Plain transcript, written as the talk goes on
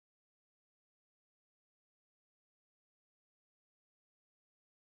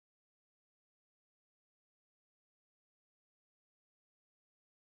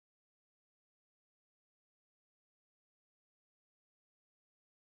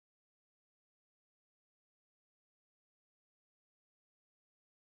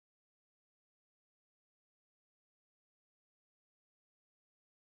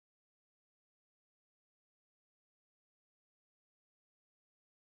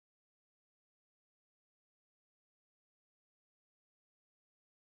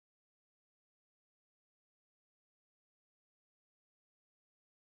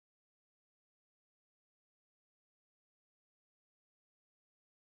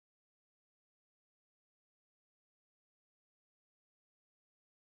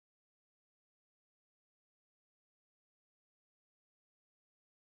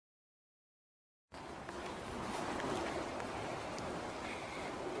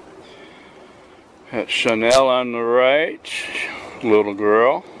That's Chanel on the right, little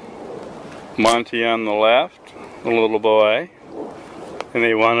girl. Monty on the left, the little boy. And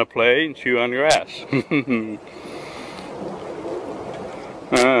they want to play and chew on grass.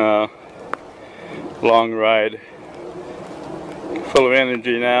 Long ride. Full of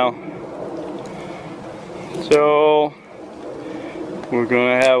energy now. So, we're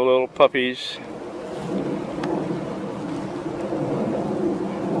going to have little puppies.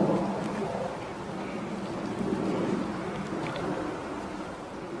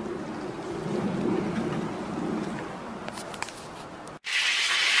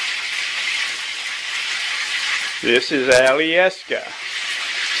 This is Alyeska.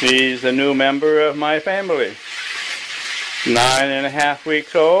 He's a new member of my family. 9.5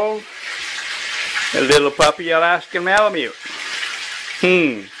 weeks old. A little puppy Alaskan Malamute.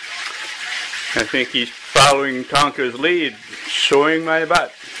 I think he's following Tonka's lead, showing my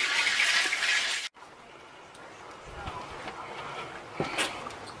butt.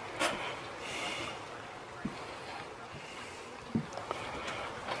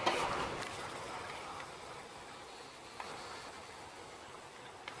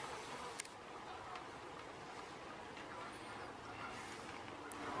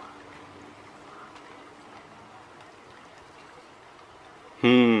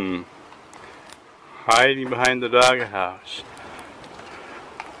 Hiding behind the doghouse.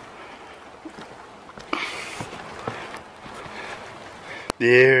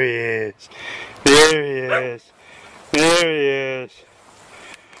 There he is. There he is. There he is.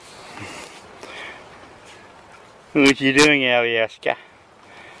 What you doing, Alyeska?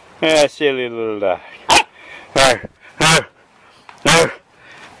 Ah, silly little dog. Arr, arr, arr,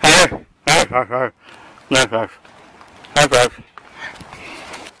 arr, arr, arr, arr, arr, arr, arr, arr.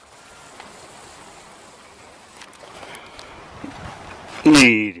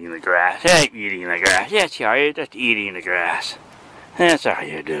 Eating the grass. Hey, eating the grass. Yes, you are. You're just eating the grass. That's all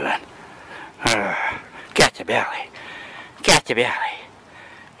you're doing. Got your belly. Got your belly.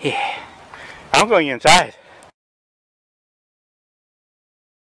 Yeah. I'm going inside.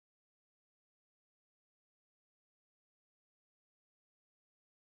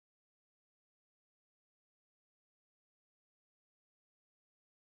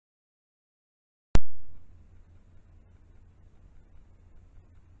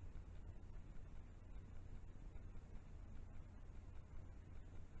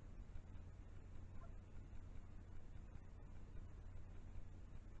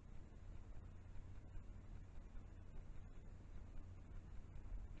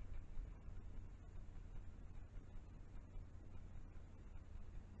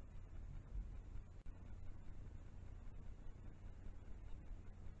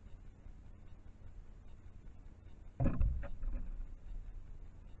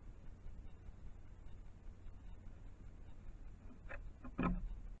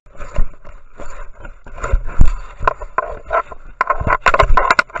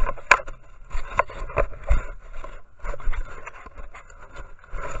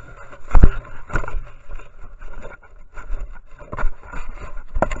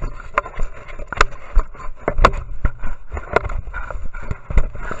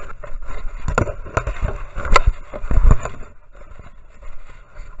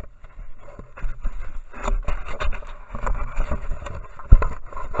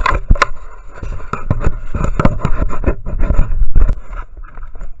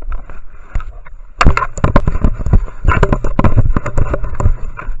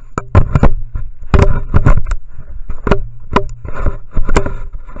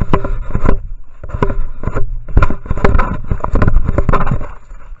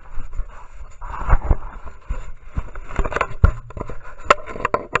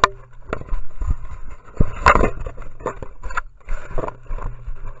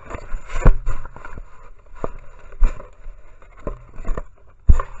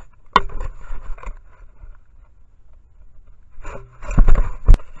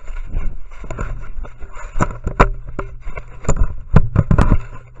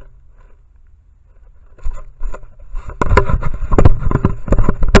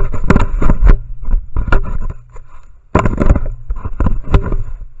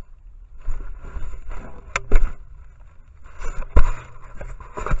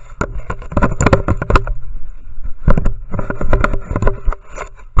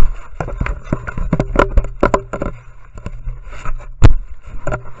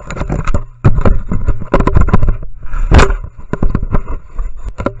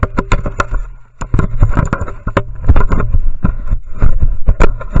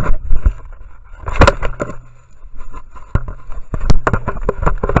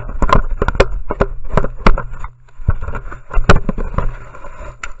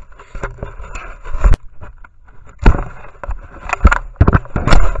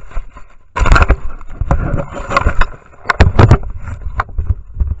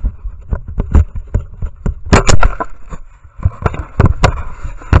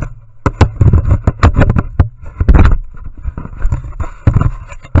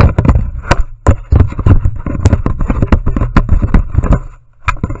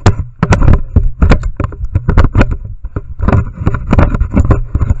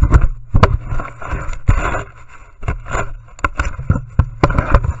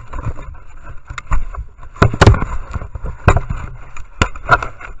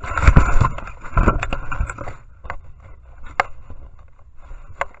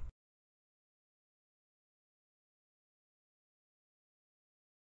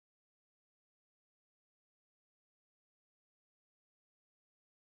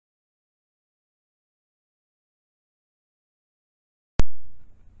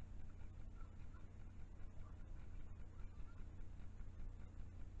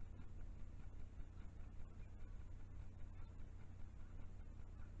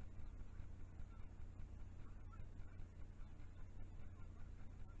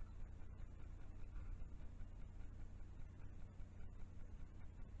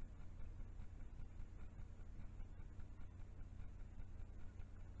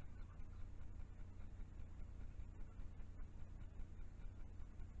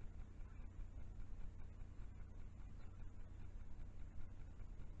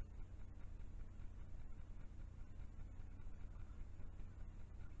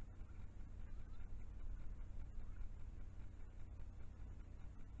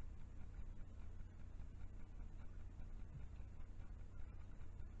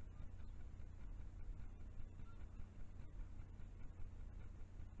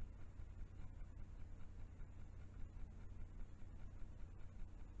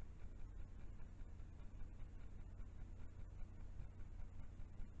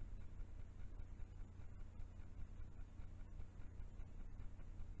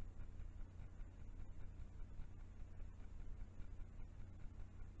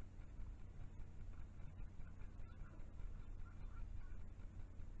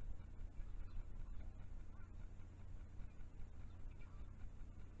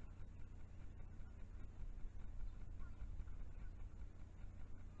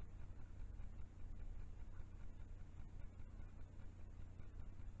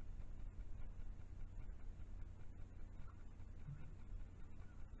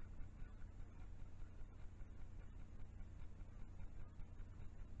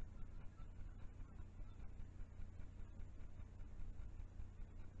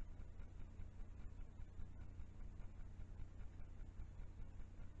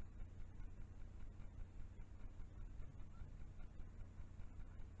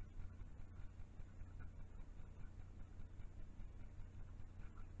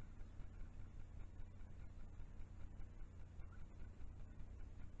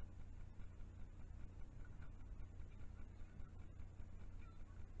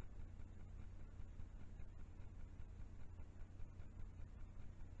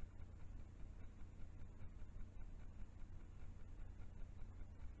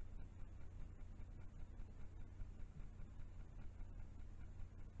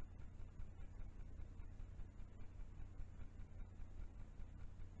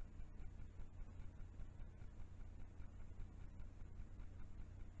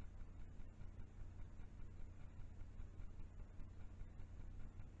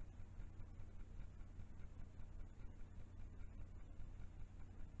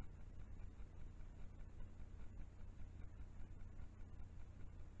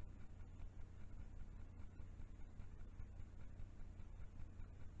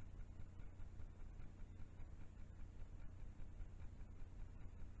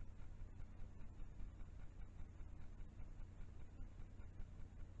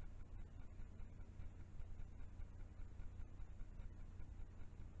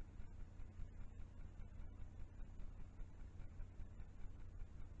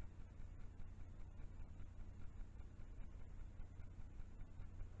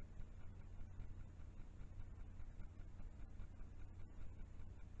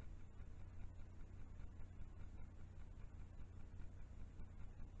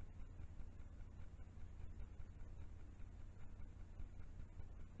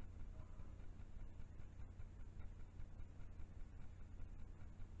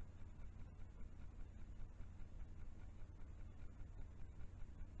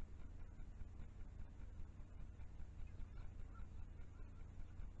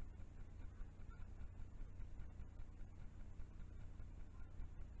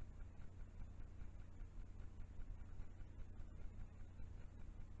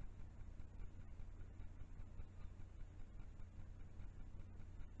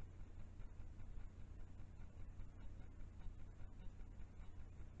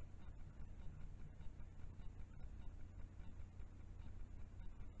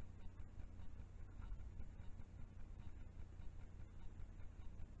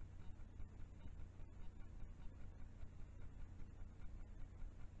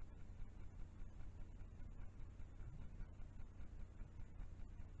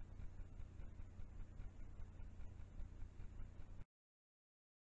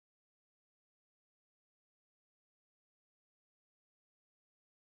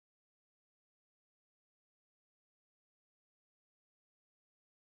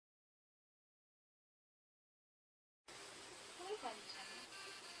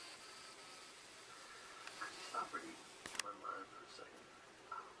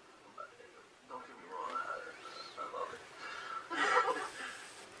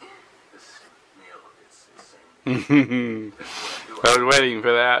 I was waiting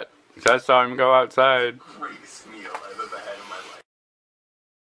for that. I saw him go outside. Greatest meal I've ever had in my life.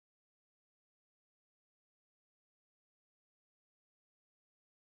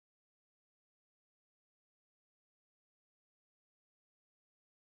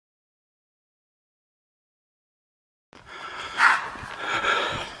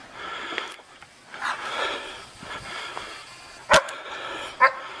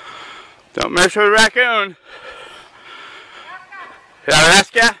 Don't mess with a raccoon.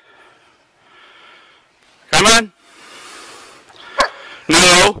 Alaska? Come on.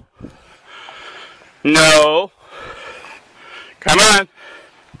 No. No. Come on.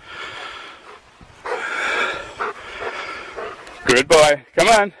 Good boy. Come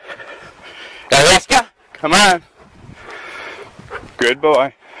on. Alaska? Come on. Good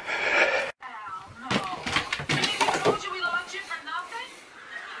boy.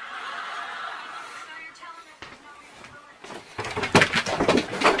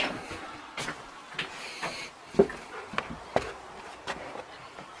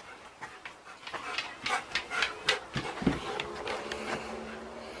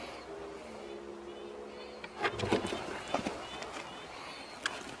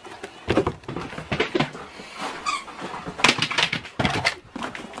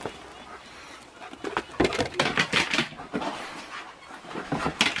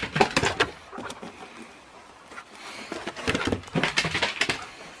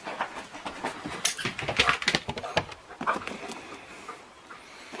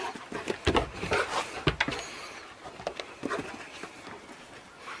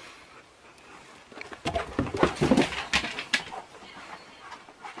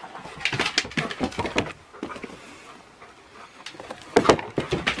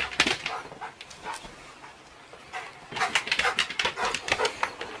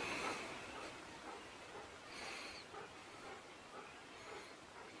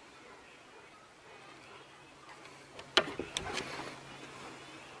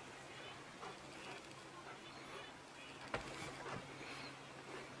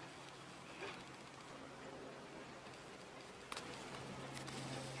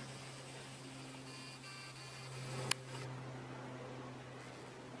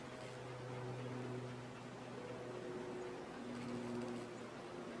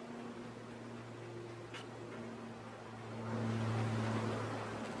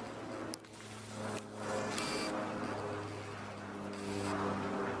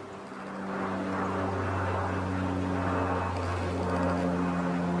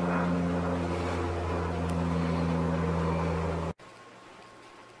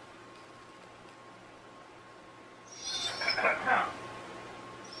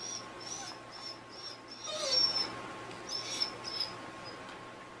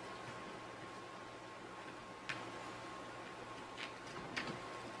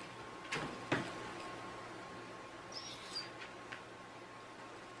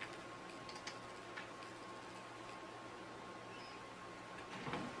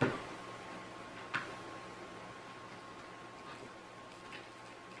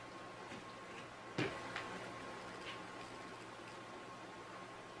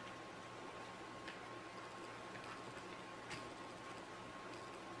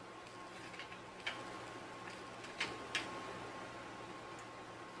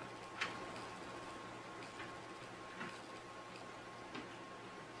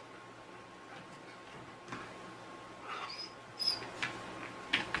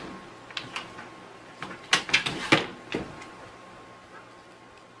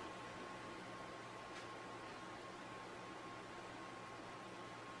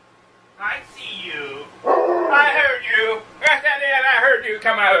 I see you. I heard you. Yes, I did. I heard you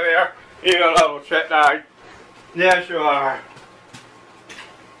come out of there. You little shit dog. Yes, you are.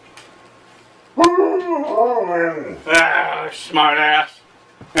 Ah, smart ass.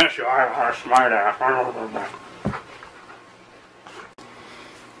 Yes, you are a smart ass.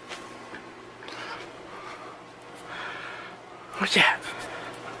 What's that?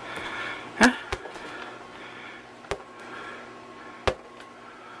 Huh?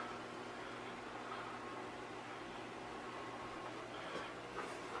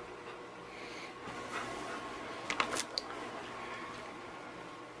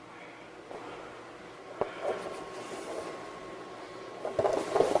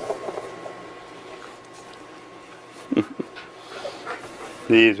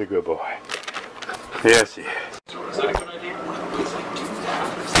 He's a good boy. Yes, he is. So is that a good idea? It's like $2.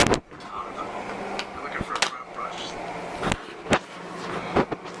 I'm looking for a front brush.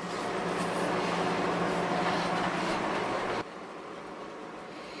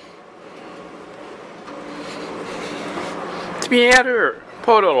 Pieter,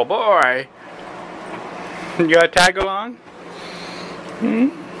 poor little boy. You gotta tag along? Hmm?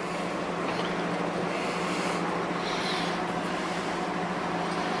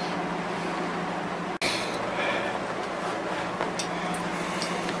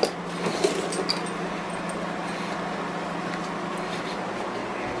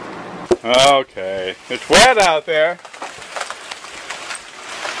 Okay, it's wet out there.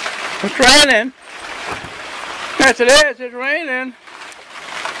 It's raining. Yes, it is. It's raining.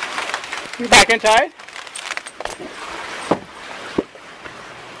 You back inside?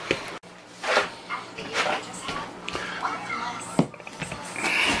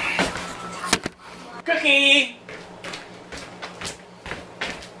 Cookie!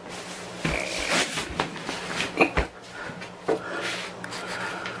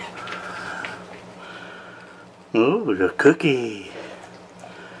 Oh, the cookie.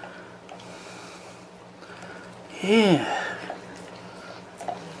 Yeah.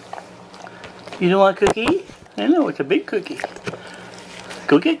 You don't want cookie? I know, it's a big cookie.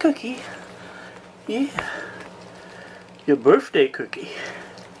 Go get cookie. Yeah. Your birthday cookie.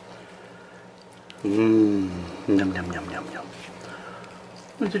 Mmm. Yum, yum, yum, yum, yum.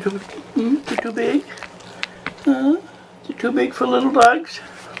 Is it too big? Is it too big for little dogs?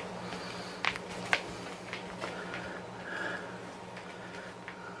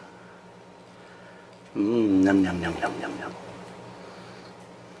 Mmm. Yum, yum, yum, yum, yum, yum.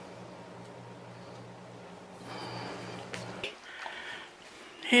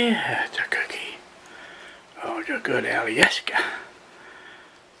 Yeah, it's a cookie. Oh, it's a good Alyeska.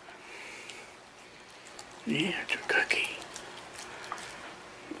 Yeah, it's a cookie.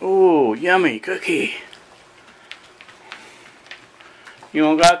 Oh, yummy cookie. You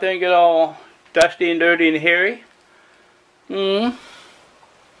won't go out there and get all dusty and dirty and hairy? Mm-hmm.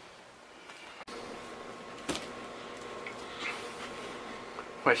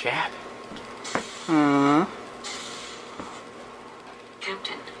 What's that?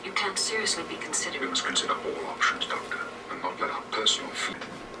 Captain, you can't seriously be We considering... must consider all options, Doctor, and not let our personal feelings.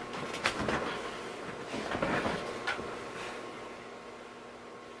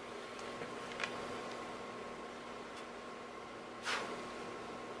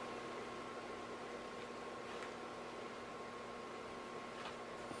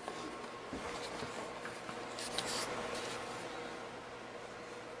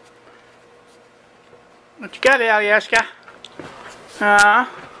 What you got, Alyeska?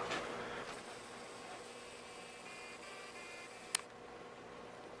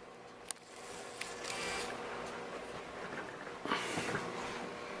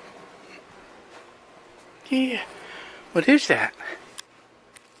 Yeah. What is that?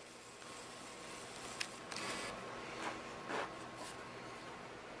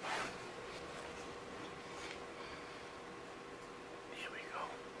 Here we go.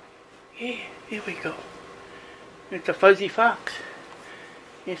 Yeah, here we go. It's a fuzzy fox.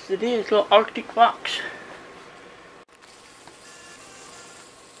 Yes, it is. Little Arctic fox.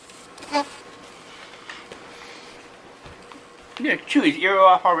 Yeah, chew his ear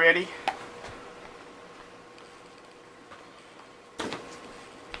off already.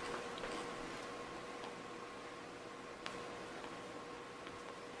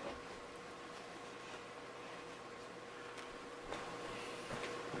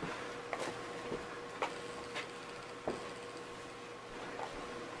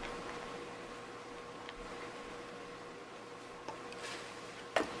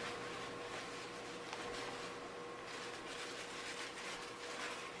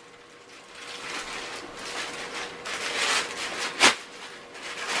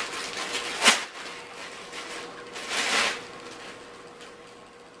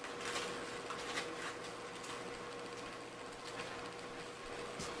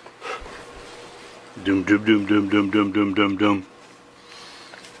 Dum dum dum dum dum dum dum dum dum.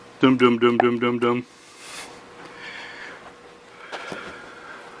 Dum dum dum dum dum dum.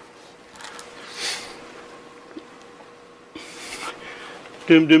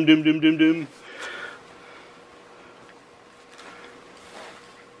 Dum dum dum dum dum dum.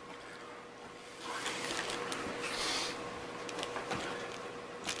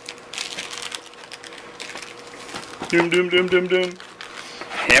 Dum dum dum dum dum.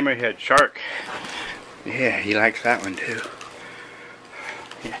 Hammerhead shark. Yeah, he likes that one too.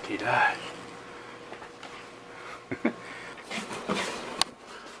 Yes, he does.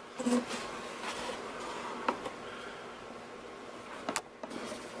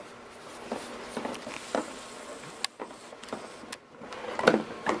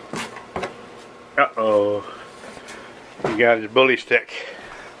 Uh-oh. He got his bully stick.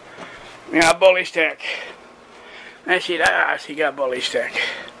 Yeah, bully stick. And she does. He got a bully stick.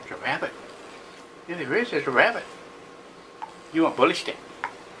 It's a rabbit. Yeah, there is. There's a rabbit. You want bully stick?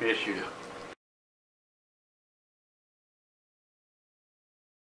 Yes, you do.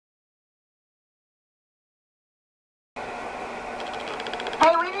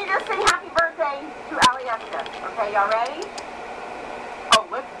 Hey, we need to sing happy birthday to Alyeska. Okay, y'all ready? Oh,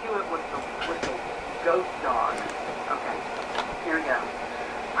 let's do it with the ghost dog. Okay, here we go.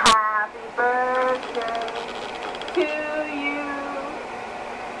 Happy birthday to you.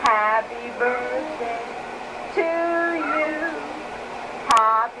 Happy birthday to you.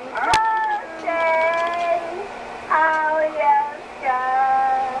 Happy birthday, Alyeska.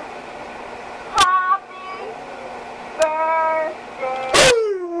 Happy birthday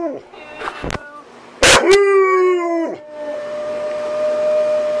to you.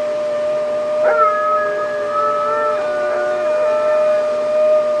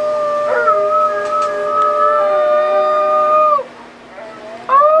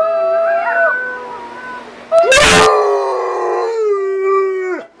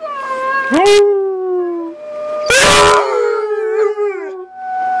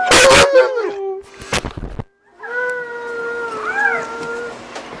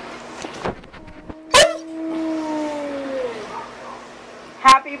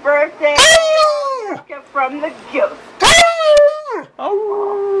 Happy birthday, Alyeska, from the ghost.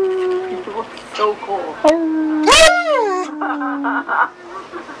 You look so cool.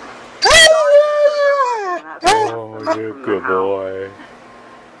 Oh, you're a good boy.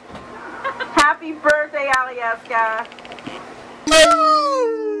 Happy birthday, Alyeska.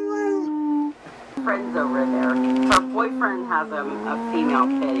 Friends over there. Her boyfriend has a female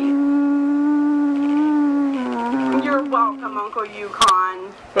kitty. You're welcome, Uncle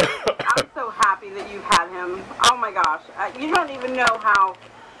Yukon. I'm so happy that you've had him. Oh my gosh. You don't even know how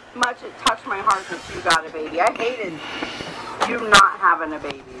much it touched my heart that you got a baby. I hated you not having a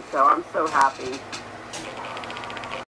baby, so I'm so happy.